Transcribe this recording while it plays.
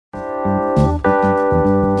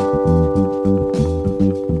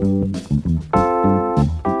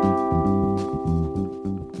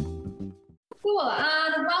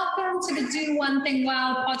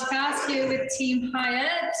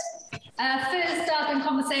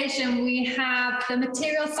conversation, we have the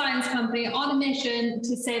material science company on a mission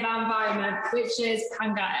to save our environment, which is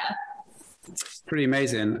Pangaia. Pretty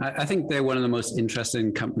amazing. I think they're one of the most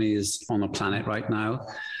interesting companies on the planet right now.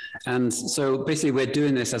 And so basically we're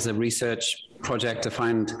doing this as a research project to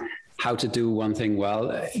find how to do one thing well.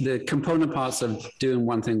 The component parts of doing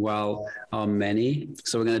one thing well are many.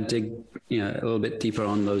 So we're going to dig a little bit deeper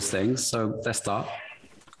on those things. So let's start.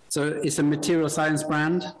 So it's a material science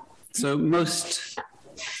brand. So most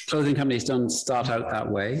clothing companies don't start out that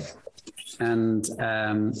way. And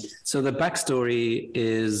so the backstory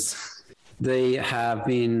is they have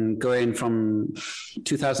been going from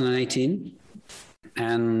 2018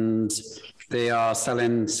 and they are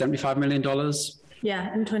selling $75 million.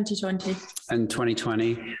 Yeah, in 2020. In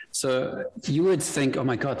 2020. So you would think, oh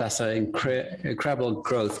my God, that's an incredible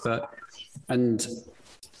growth. But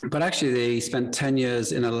actually they spent 10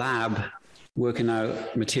 years in a lab working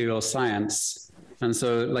out material science. And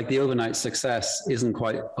so like the overnight success isn't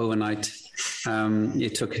quite overnight.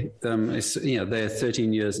 It took them, they're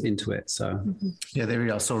 13 years into it. So yeah, they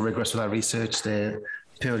really are so rigorous with our research. They're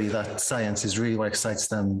purely that science is really what excites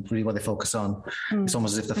them, really what they focus on. It's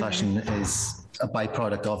almost as if the fashion is a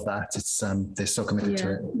byproduct of that. It's they're so committed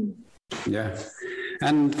to it. Yeah.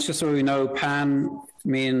 And just so we know, Pan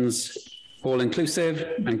means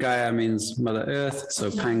all-inclusive, and Gaia means Mother Earth, so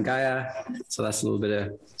Pangaia. So that's a little bit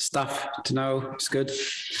of stuff to know. It's good.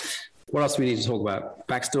 What else do we need to talk about?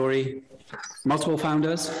 Backstory, multiple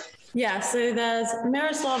founders. Yeah, so there's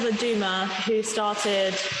Miroslava Duma, who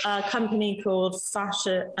started a company called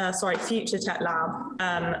Future Tech Lab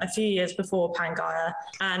a few years before Pangaia.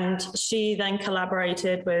 And she then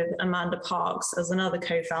collaborated with Amanda Parks as another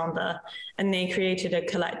co-founder, and they created a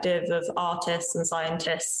collective of artists and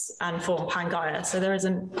scientists and formed Pangaia. So there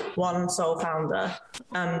isn't one sole founder,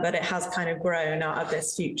 but it has kind of grown out of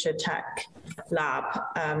this Future Tech Lab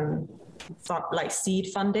like seed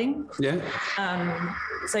funding. Yeah.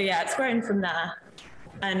 So yeah, it's grown from there.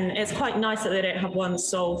 And it's quite nice that they don't have one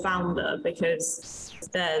sole founder because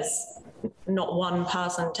there's not one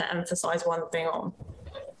person to emphasize one thing on.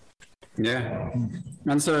 Yeah.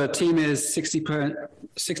 And so a team is 60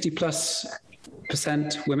 plus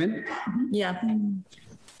 % women? Yeah.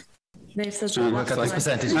 They've said look at this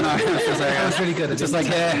percentage. No, that was really good. Just like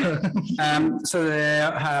here. So they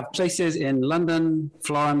have places in London,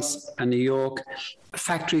 Florence, and New York.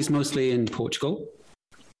 Factories mostly in Portugal.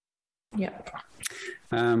 Yeah.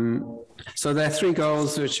 So there are 3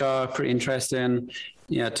 goals which are pretty interesting.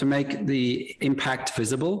 Yeah, to make the impact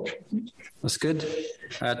visible. That's good.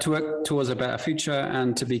 To work towards a better future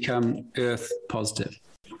and to become Earth positive.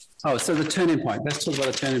 Oh, so the turning point. Let's talk about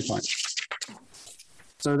the turning point.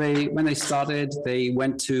 So when they started, they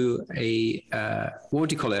went to a, what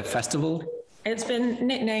would you call it, a festival? It's been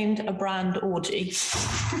nicknamed a brand orgy.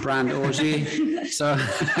 Brand orgy. So,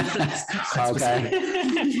 okay.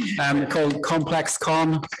 Called Complex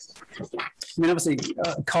Con. I mean, obviously,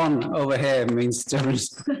 con over here means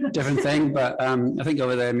different thing, but I think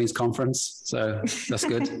over there means conference. So that's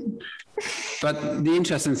good. But the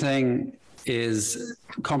interesting thing is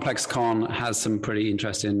Complex Con has some pretty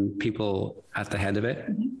interesting people at the head of it.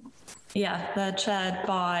 Yeah, they're chaired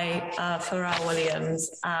by Pharrell Williams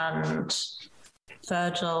and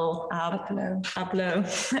Virgil Abloh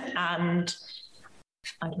and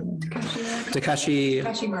I don't know. Takashi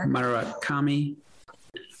Murakami.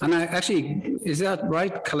 And actually, is that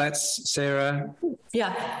right? Colette's Sarah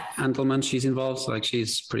Andelman, she's involved. So like,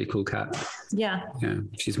 she's a pretty cool cat. Yeah. Yeah,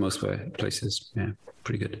 she's most places. Yeah,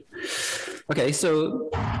 pretty good. Okay, so,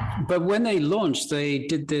 but when they launched, they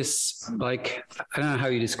did this, like, I don't know how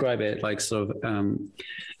you describe it, like sort of,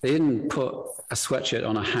 they didn't put a sweatshirt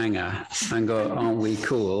on a hanger and go, aren't we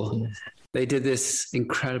cool? They did this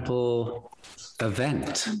incredible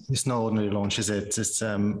event. It's no ordinary launch, is it? It's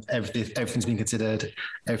everything's been considered,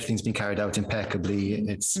 everything's been carried out impeccably.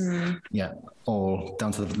 It's all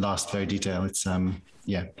down to the last very detail. It's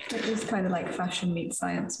it is kind of like fashion meets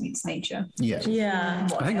science meets nature. Yeah.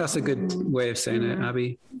 I think that's a good way of saying it,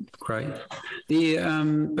 Abby. Great.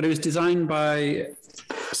 But it was designed by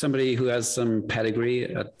somebody who has some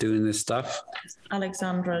pedigree at doing this stuff.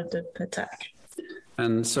 Alexandra de Patek.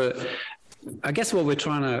 And so I guess what we're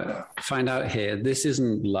trying to find out here, this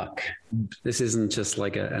isn't luck. This isn't just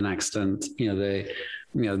like an accident. They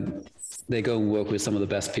go and work with some of the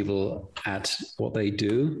best people at what they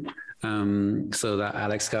do. So that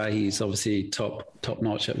Alex guy, he's obviously top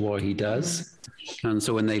notch at what he does. And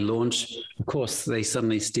so when they launch, of course, they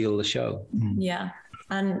suddenly steal the show. Yeah.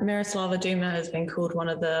 And Miroslava Duma has been called one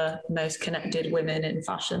of the most connected women in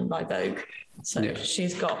fashion by Vogue. So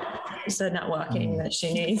she's got the networking that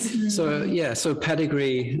she needs. So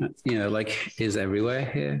pedigree, is everywhere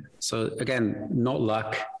here. So again, not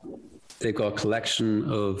luck. They've got a collection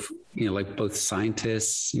of, both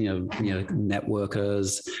scientists,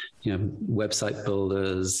 networkers, website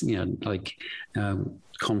builders,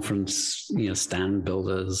 conference, stand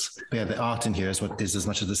builders. Yeah, the art in here is what is as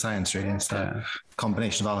much as the science, really. It's that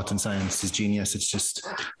combination of art and science is genius. It's just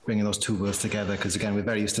bringing those two worlds together, because again, we're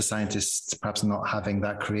very used to scientists perhaps not having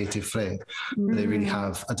that creative flair. They really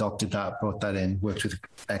have adopted that, brought that in, worked with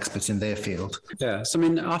experts in their field. Yeah, so I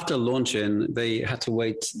mean, after launching, they had to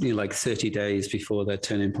wait 30 days before their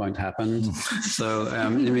turning point happened. So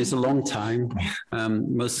it's a long time.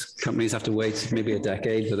 Most companies have to wait maybe a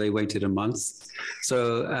decade, but they waited a month.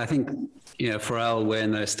 So I think, Pharrell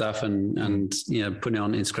wearing their stuff and putting it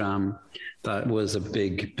on Instagram, that was a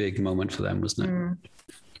big moment for them, wasn't it?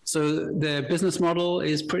 So their business model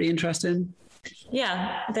is pretty interesting.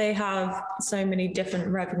 Yeah, they have so many different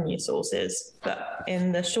revenue sources, but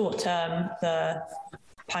in the short term, the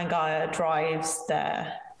Pangaia drives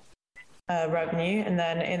their revenue, and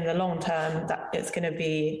then in the long term, that it's going to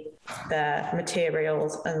be their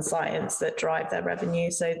materials and science that drive their revenue.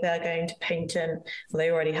 So they're going to they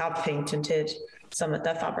already have patented some of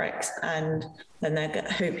their fabrics, and then they're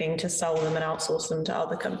hoping to sell them and outsource them to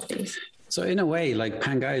other companies. So in a way,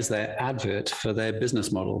 Pangaia is their advert for their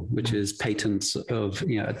business model, which is patents of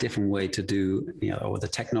a different way to do or the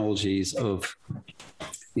technologies of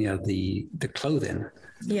the clothing.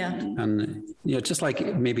 Yeah. And just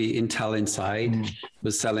like maybe Intel Inside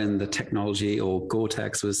was selling the technology, or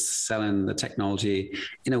Gore-Tex was selling the technology,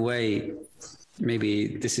 in a way,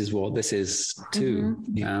 maybe this is what this is too.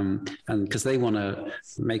 And because they want to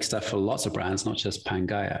make stuff for lots of brands, not just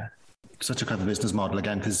Pangaia. Such a clever business model,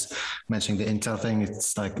 again, because mentioning the Intel thing,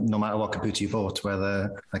 it's like no matter what computer you bought,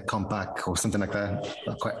 whether like Compaq or something like that,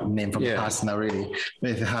 quite a name from the past now, really.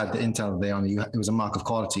 But if you had the Intel there on you, it was a mark of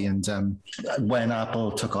quality. And when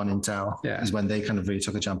Apple took on Intel is when they kind of really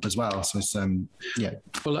took a jump as well. So it's,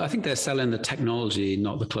 Well, I think they're selling the technology,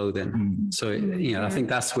 not the clothing. So, I think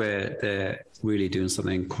that's where they're really doing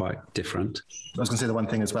something quite different. I was going to say the one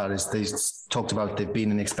thing as well is they talked about they've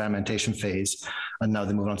been in the experimentation phase, and now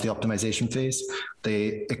they're moving on to the optimization phase.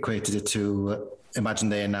 They equated it to, imagine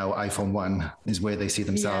they are now iPhone 1 is where they see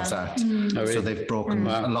themselves at. Oh, really? So they've broken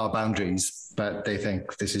a lot of boundaries, but they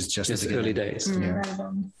think this is just the early days.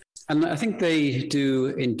 And I think they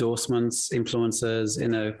do endorsements, influencers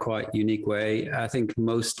in a quite unique way. I think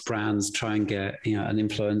most brands try and get an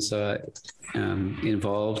influencer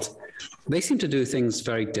involved. They seem to do things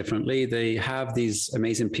very differently. They have these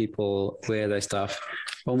amazing people wear their stuff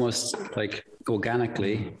almost like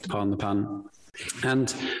organically, pardon the pun,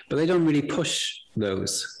 but they don't really push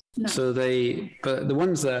those. No. So but the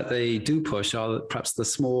ones that they do push are perhaps the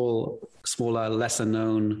smaller, lesser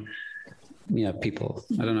known, people.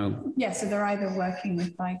 I don't know. Yeah, so they're either working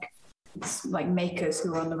with like makers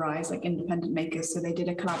who are on the rise, like independent makers. So they did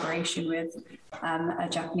a collaboration with a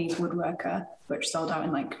Japanese woodworker, which sold out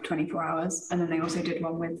in 24 hours. And then they also did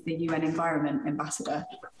one with the UN Environment Ambassador,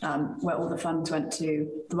 where all the funds went to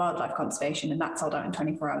the wildlife conservation, and that sold out in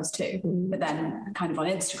 24 hours too. But then kind of on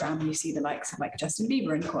Instagram, you see the likes of Justin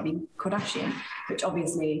Bieber and Kourtney Kardashian, which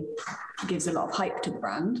obviously gives a lot of hype to the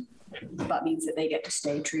brand. That means that they get to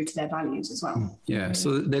stay true to their values as well. Yeah,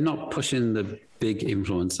 so they're not pushing the big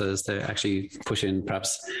influencers. They're actually pushing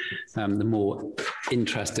perhaps the more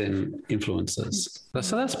interesting influencers.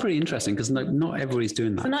 So that's pretty interesting, because not everybody's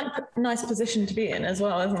doing that. It's a nice position to be in as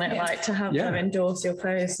well, isn't it? Yeah. To have them endorse your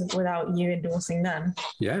clothes without you endorsing them.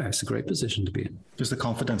 Yeah, it's a great position to be in. Just the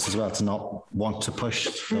confidence as well to not want to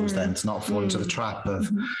push those then, to not fall into the trap of,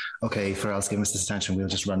 okay, Pharrell's giving us this attention, we'll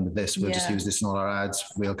just run with this, we'll just use this in all our ads,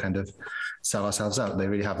 we'll kind of sell ourselves out. They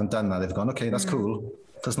really haven't done that. They've gone, okay, that's cool.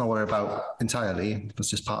 That's not what we're about entirely.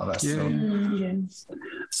 That's just part of us.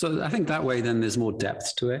 So I think that way then there's more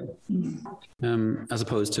depth to it, as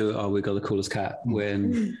opposed to, we got the coolest cat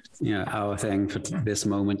when our thing for this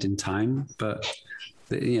moment in time. But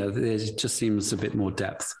there just seems a bit more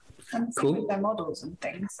depth. And same with their models and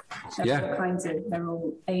things. All kinds of, they're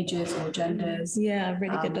all ages or genders. Yeah,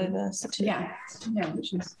 really good diversity. Yeah,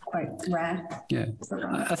 which is quite rare. Yeah,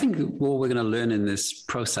 I think what we're going to learn in this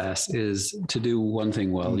process is to do one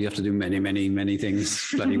thing well. You have to do many, many, many things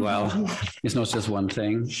bloody well. It's not just one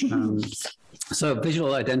thing. So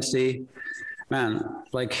visual identity, man,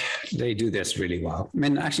 they do this really well. I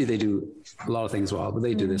mean, actually they do a lot of things well, but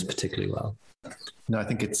they do this particularly well. No, I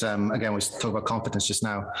think it's, again, we talk about confidence just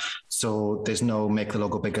now. So there's no make the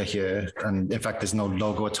logo bigger here. And in fact, there's no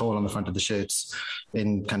logo at all on the front of the shirts.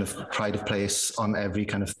 In kind of pride of place on every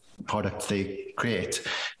kind of product they create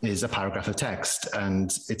is a paragraph of text.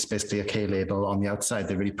 And it's basically a K label on the outside.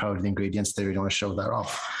 They're really proud of the ingredients. They really want to show that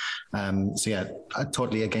off. So yeah,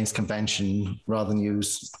 totally against convention. Rather than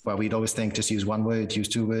use, well, we'd always think just use one word, use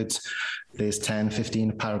two words. There's 10,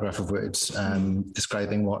 15 paragraph of words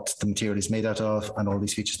describing what the material is made out of and all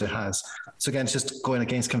these features that it has. So again, it's just going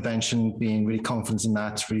against convention, being really confident in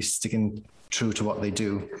that, really sticking true to what they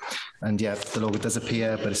do. And yeah, the logo does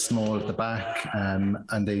appear, but it's small at the back,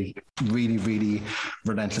 and they really, really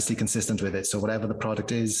relentlessly consistent with it. So whatever the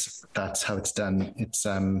product is, that's how it's done. It's,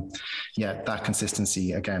 that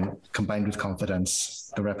consistency, again, combined with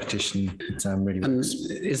confidence, the repetition, it's really works.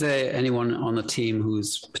 And is there anyone on the team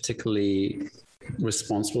who's particularly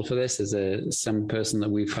responsible for this? Is there some person that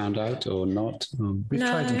we found out or not? We've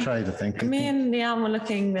tried, I think. Me and Leanne were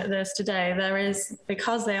looking at this today. There is,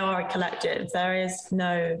 because they are a collective, there is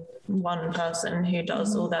no one person who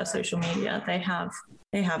does all their social media. They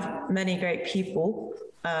have many great people,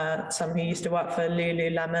 some who used to work for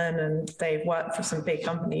Lululemon, and they've worked for some big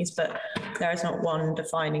companies, but there is not one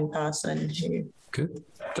defining person who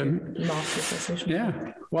masters their social media.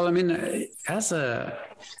 Yeah. Well, I mean, as a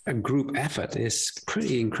group effort, it's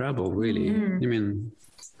pretty incredible, really. I mean,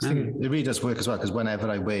 it really does work as well, because whenever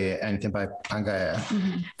I wear anything by Pangaia,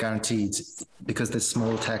 guaranteed, because there's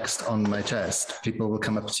small text on my chest, people will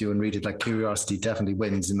come up to you and read it. Like, curiosity definitely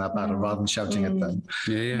wins in that battle, rather than shouting at them.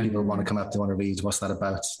 Yeah. People want to come up, they want to read, what's that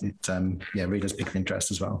about? It really does pique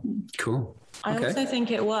interest as well. Cool. I also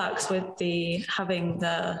think it works with having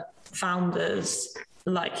the founders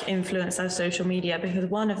like influence their social media, because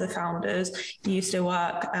one of the founders used to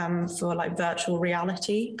work for like virtual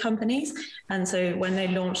reality companies, and so when they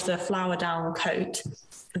launched the flower down coat,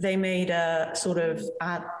 they made a sort of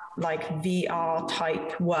like VR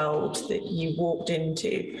type world that you walked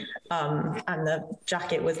into, and the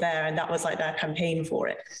jacket was there, and that was like their campaign for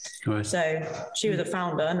it. Right. So she was a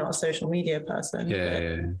founder, not a social media person.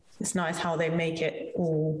 Yeah. It's nice how they make it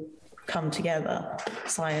all come together.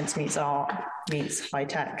 Science meets art meets high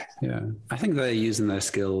tech. Yeah, I think they're using their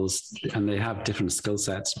skills, and they have different skill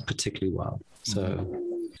sets particularly well. So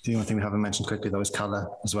the only thing we haven't mentioned quickly though is colour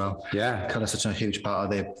as well. Yeah, colour is such a huge part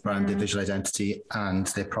of their brand, their visual identity, and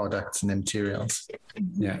their products and their materials.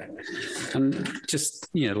 Yeah, and just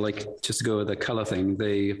just to go with the colour thing,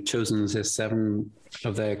 they've chosen 7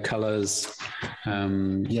 of their colours.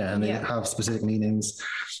 And they have specific meanings.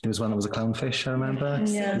 There was one that was a clownfish, I remember.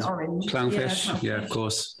 Yeah, an orange. Clownfish, yeah, of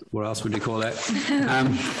course. What else would you call it?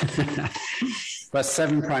 But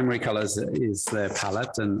 7 primary colours is their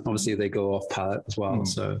palette, and obviously they go off palette as well.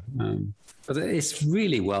 So, but it's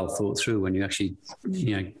really well thought through when you actually,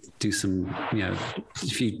 do some,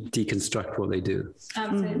 if you deconstruct what they do.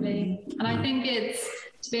 Absolutely. And I think it's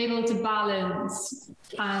to be able to balance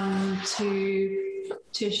and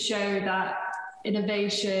to show that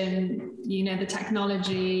innovation, the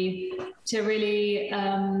technology, to really,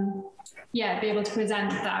 be able to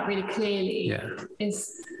present that really clearly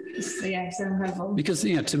is so incredible. Because,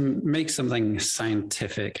 to make something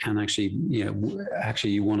scientific and actually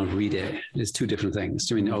you want to read it is 2 different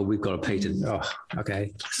things. I mean, we've got a patent. Oh,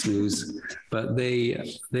 okay, snooze. But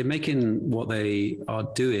they're making what they are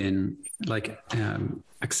doing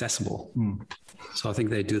accessible. So I think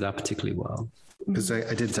they do that particularly well. Because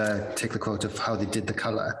I did take the quote of how they did the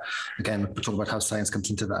colour. Again, we're talking about how science comes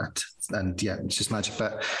into that. And it's just magic.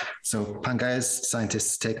 But so Pangaia's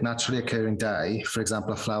scientists take naturally occurring dye, for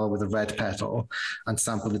example, a flower with a red petal, and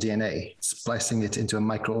sample the DNA, splicing it into a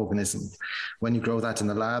microorganism. When you grow that in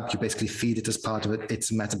the lab, you basically feed it as part of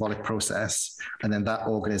its metabolic process. And then that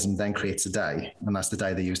organism then creates a dye. And that's the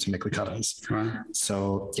dye they use to make the colours. Right.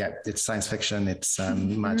 So, it's science fiction. It's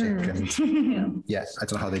magic. And I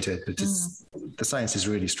don't know how they do it, but the science is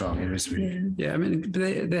really strong. It is really. Yeah, I mean,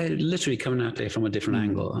 they're literally coming at it from a different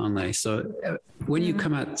angle, aren't they? So when you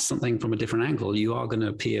come at something from a different angle, you are going to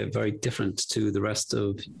appear very different to the rest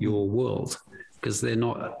of your world, because they're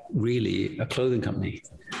not really a clothing company.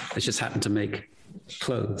 They just happen to make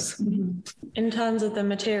clothes. In terms of the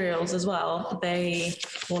materials as well, they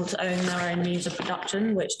want to own their own means of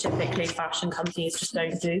production, which typically fashion companies just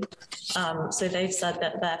don't do. So they've said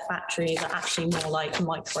that their factories are actually more like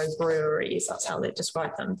microbreweries. That's how they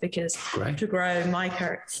describe them, because to grow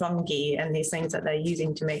microfungi and these things that they're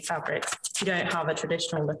using to make fabrics, you don't have a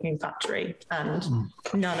traditional looking factory, and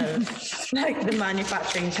none of the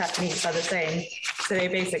manufacturing techniques are the same. So they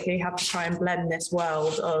basically have to try and blend this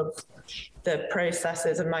world of the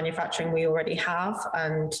processes of manufacturing we already have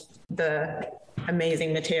and the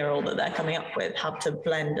amazing material that they're coming up with had to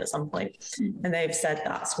blend at some point. And they've said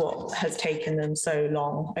that's what has taken them so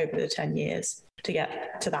long over the 10 years to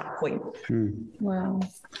get to that point. Wow.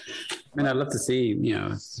 I mean, I'd love to see,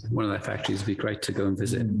 one of their factories. Would be great to go and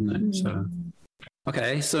visit. So,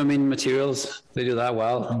 okay. So, I mean, materials, they do that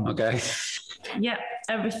well. Okay. Yeah,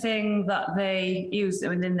 everything that they use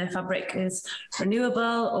within their fabric is renewable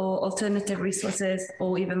or alternative resources,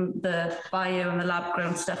 or even the bio and the lab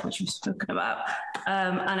grown stuff, which we've spoken about,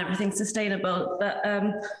 and everything's sustainable. But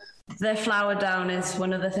their flower down is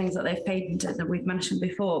one of the things that they've patented that we've mentioned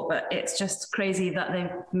before, but it's just crazy that they've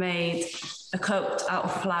made a coat out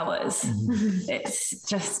of flowers. It's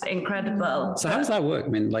just incredible. So how does that work? I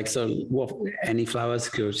mean, any flowers?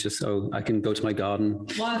 Just I can go to my garden.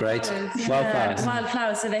 Wildflowers.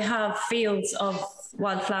 Wildflowers. So they have fields of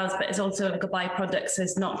wildflowers, but it's also like a byproduct, so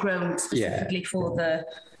it's not grown specifically for the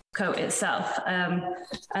coat itself.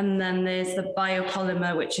 And then there's the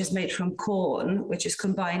biopolymer, which is made from corn, which is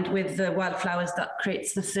combined with the wildflowers that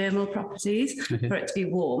creates the thermal properties for it to be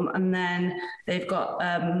warm. And then they've got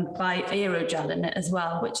aerogel in it as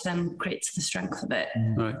well, which then creates the strength of it.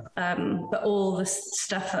 Right. But all the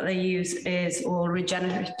stuff that they use is all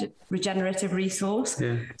regenerative resource,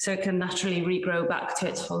 so it can naturally regrow back to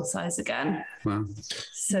its full size again. Wow.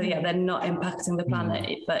 So they're not impacting the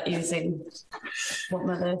planet, but using what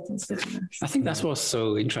Mother Earth is giving us. I think that's what's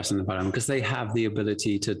so interesting about them, because they have the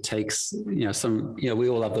ability to take, we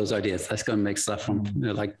all have those ideas. Let's go and make stuff from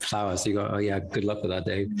like flowers. You go, oh yeah, good luck with that,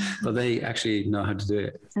 Dave. But they actually know how to do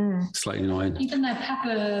it. Slightly annoying. Even their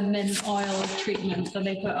peppermint oil treatment that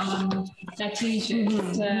they put on their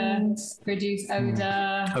t-shirts to reduce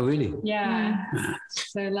odor. Oh really? Yeah.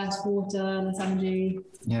 So less water, less energy.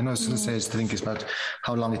 Yeah, no, I was going to say, to think about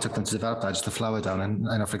how long it took them to develop that, just the flower down. And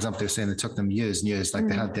I know, for example, they were saying it took them years and years, like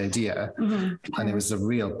they had the idea and it was a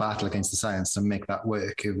real battle against the science to make that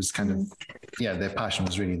work. It was kind of, their passion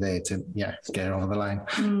was really there to, get it over the line.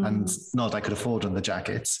 And not that I could afford on the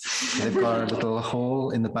jackets. They've got a little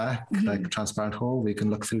hole in the back, like a transparent hole where you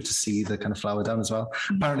can look through to see the kind of flower down as well.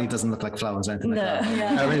 Apparently it doesn't look like flowers or anything like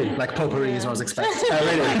that. Oh really? Like potpourri is what I was expecting. Oh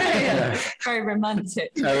really? Very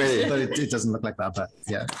romantic. Oh really? But it doesn't look like that, but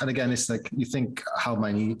and again, it's like you think how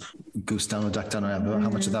many goose down or duck down or whatever, how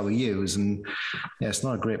much of that we use, and it's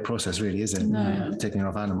not a great process really, is it? No. Taking it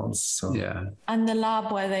off animals. So and the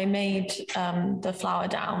lab where they made the flower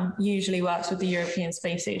down usually works with the European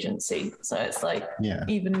Space Agency, so it's like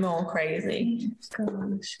even more crazy.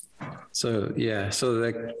 Gosh. So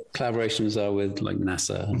the collaborations are with like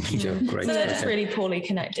NASA and great. So they're just really poorly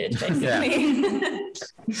connected, basically.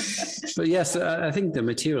 But yes, I think the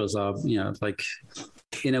materials are, like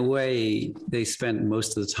in a way they spent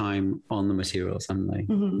most of the time on the materials, haven't they?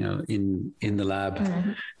 In the lab,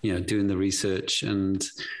 doing the research, and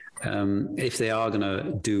if they are going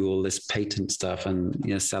to do all this patent stuff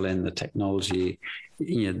and sell in the technology,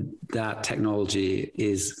 that technology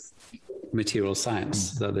is material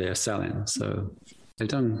science that they are selling. So they've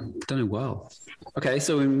done it well. Okay,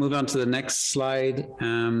 so we move on to the next slide,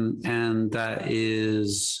 and that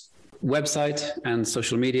is website and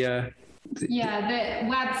social media. Yeah, the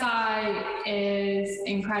website is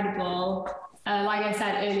incredible. Like I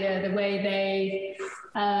said earlier, the way they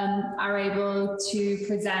are able to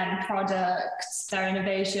present products, their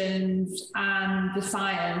innovations, and the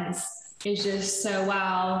science is just so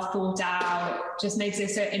well thought out, just makes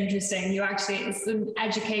it so interesting. It's an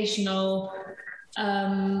educational, good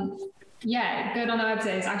on the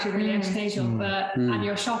website. It's actually really educational, but and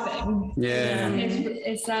you're shopping.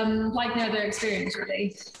 It's like no other experience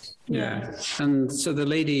really. Yeah. And so the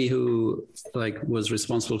lady who was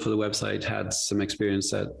responsible for the website had some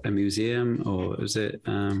experience at a museum, or is it?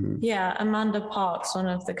 Amanda Parks, one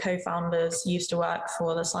of the co-founders, used to work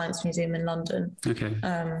for the Science Museum in London.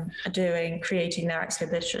 Okay. Creating their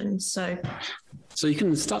exhibitions. So you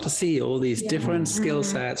can start to see all these different skill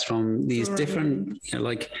sets from these different,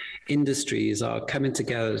 industries are coming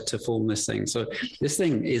together to form this thing. So this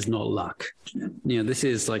thing is not luck. This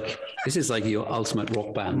is like your ultimate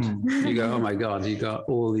rock band. You go, oh my God, you got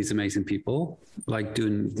all these amazing people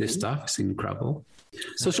doing this stuff. It's incredible.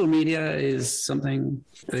 Social media is something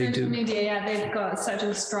they do. Social media, they've got such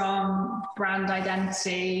a strong brand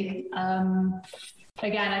identity.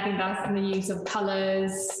 Again, I think that's in the use of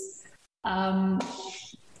colors.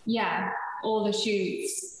 All the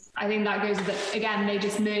shoots. I think that goes with it. Again, they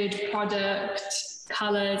just merge product,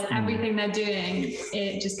 colors, everything they're doing.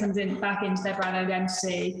 It just comes back into their brand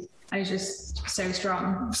identity. and it's just so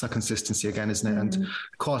strong. It's that consistency again, isn't it? And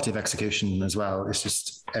quality of execution as well. It's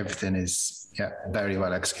just everything is very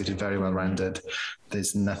well executed, very well rounded.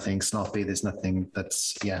 There's nothing sloppy. There's nothing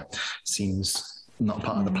that's seems not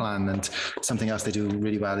part of the plan. And something else they do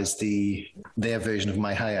really well is their version of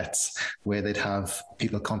My Hyatt's, where they'd have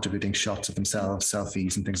people contributing shots of themselves,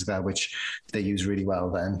 selfies and things like that, which they use really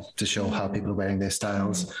well then to show how people are wearing their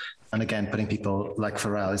styles. And again, putting people like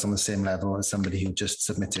Pharrell is on the same level as somebody who just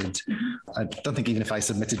submitted. I don't think even if I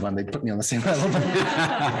submitted one, they'd put me on the same level.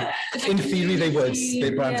 In theory, they would.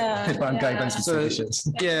 They brand guidelines for submissions.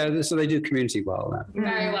 So they do community well.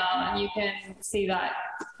 Very well. And you can see that,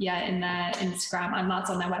 in their Instagram, and that's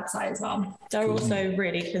on their website as well. They're also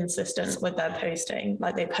really consistent with their posting.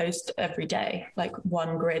 Like they post every day, like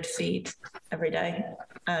one grid feed every day.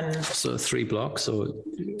 And so 3 blocks or?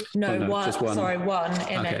 One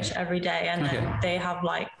image every day. And then they have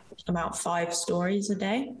like about 5 stories a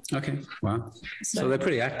day. Okay. Wow. So they're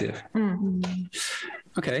pretty active.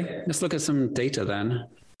 Okay. Let's look at some data then.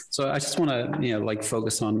 So I just want to,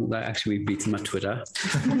 focus on that. Actually, we beat them at Twitter.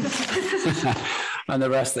 And the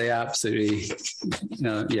rest, they absolutely,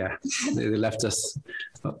 they left us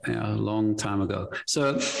a long time ago.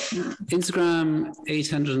 So Instagram,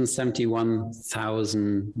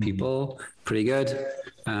 871,000 people, pretty good.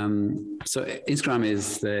 So Instagram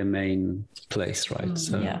is their main place, right?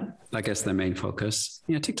 So I guess their main focus.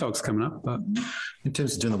 TikTok's coming up, but in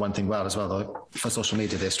terms of doing the one thing well as well, though, for social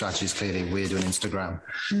media, their strategy is clearly we're doing Instagram.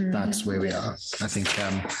 That's where we are. I think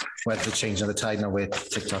whether the change of the tide now where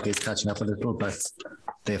TikTok is catching up a little, but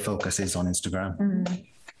their focus is on Instagram.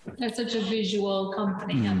 They're such a visual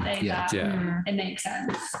company, aren't they? It makes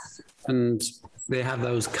sense. And they have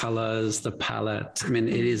those colors, the palette. I mean,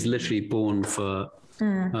 it is literally born for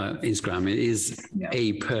Instagram. It is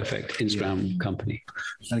a perfect Instagram company.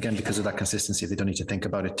 And again, because of that consistency, they don't need to think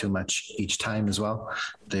about it too much each time as well.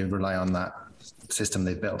 They rely on that system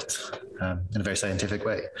they built in a very scientific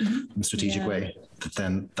way, in a strategic way, that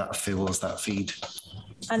then that fuels that feed.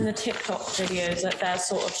 And the TikTok videos, that they're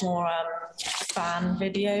sort of more fan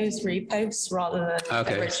videos, reposts rather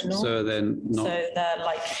than original. So they're not. So they're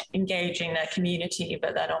like engaging their community,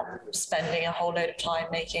 but they're not spending a whole load of time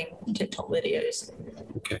making TikTok videos.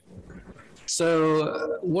 Okay.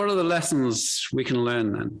 So what are the lessons we can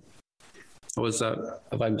learn then? Or was that,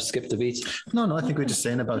 have I skipped a beat? No, I think we're just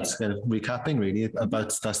saying about kind of recapping really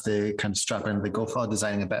about that's the kind of strap in they go for,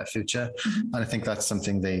 designing a better future. And I think that's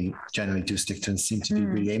something they generally do stick to and seem to be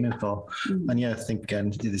really aiming for. And I think again,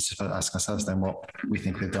 it's just about asking ourselves then what we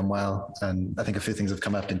think we've done well. And I think a few things have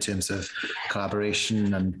come up in terms of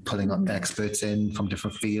collaboration and pulling up experts in from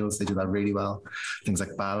different fields. They do that really well. Things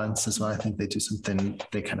like balance as well. I think they do something,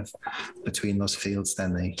 they kind of, between those fields,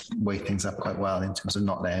 then they weigh things up quite well in terms of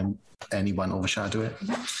not letting anyone overshadow it.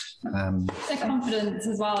 Their confidence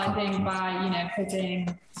as well, I think,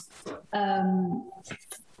 by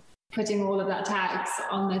putting all of that tax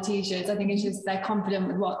on their t-shirts. I think it's just they're confident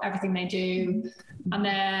with everything they do, and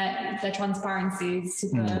their transparency is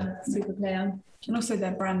super clear. And also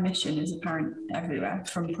their brand mission is apparent everywhere,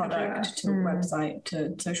 from product to website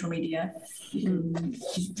to social media. You can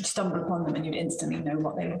stumble upon them and you'd instantly know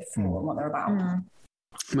what they were for and what they're about.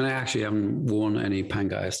 I mean, I actually haven't worn any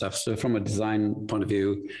Pangaia stuff. So from a design point of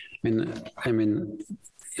view, I mean,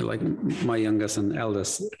 like my youngest and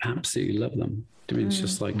eldest absolutely love them. I mean, it's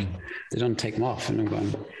just like they don't take them off, and I'm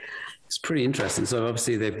going, it's pretty interesting. So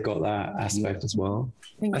obviously they've got that aspect as well.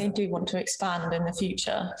 I think they do want to expand in the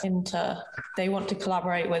future they want to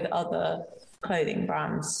collaborate with other clothing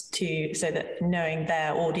brands so that knowing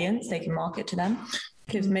their audience, they can market to them.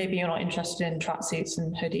 Because maybe you're not interested in tracksuits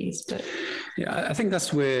and hoodies, but I think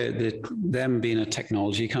that's where them being a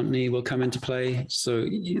technology company will come into play. So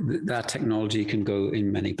that technology can go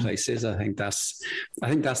in many places. I think that's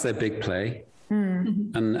their big play.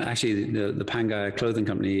 And actually, the Pangaia clothing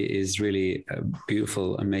company is really a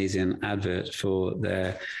beautiful, amazing advert for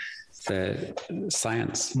their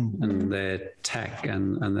science and their tech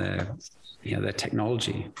and their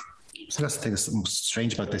technology. So that's the thing that's most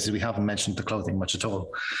strange about this is we haven't mentioned the clothing much at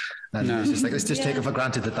all. And it's just like, let's just take it for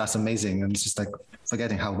granted that that's amazing. And it's just like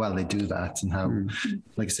forgetting how well they do that and how,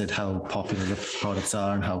 like I said, how popular the products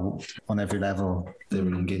are and how on every level they're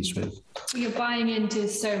really engaged with. You're buying into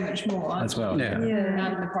so much more as well. Than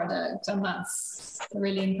the product. And that's a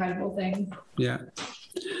really incredible thing. Yeah.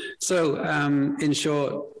 So in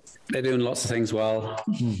short, they're doing lots of things well,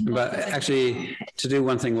 but actually to do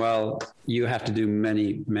one thing well, you have to do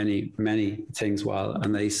many, many, many things well,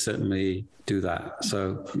 and they certainly do that.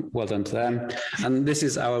 So well done to them. And this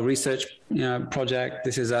is our research project.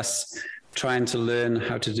 This is us trying to learn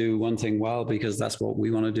how to do one thing well, because that's what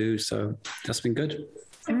we want to do. So that's been good.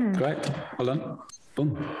 Great. Well done.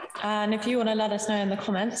 Boom. And if you want to let us know in the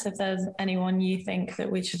comments if there's anyone you think that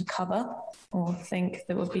we should cover or think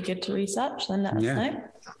that would be good to research, then let us know.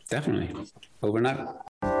 Definitely. Over and out.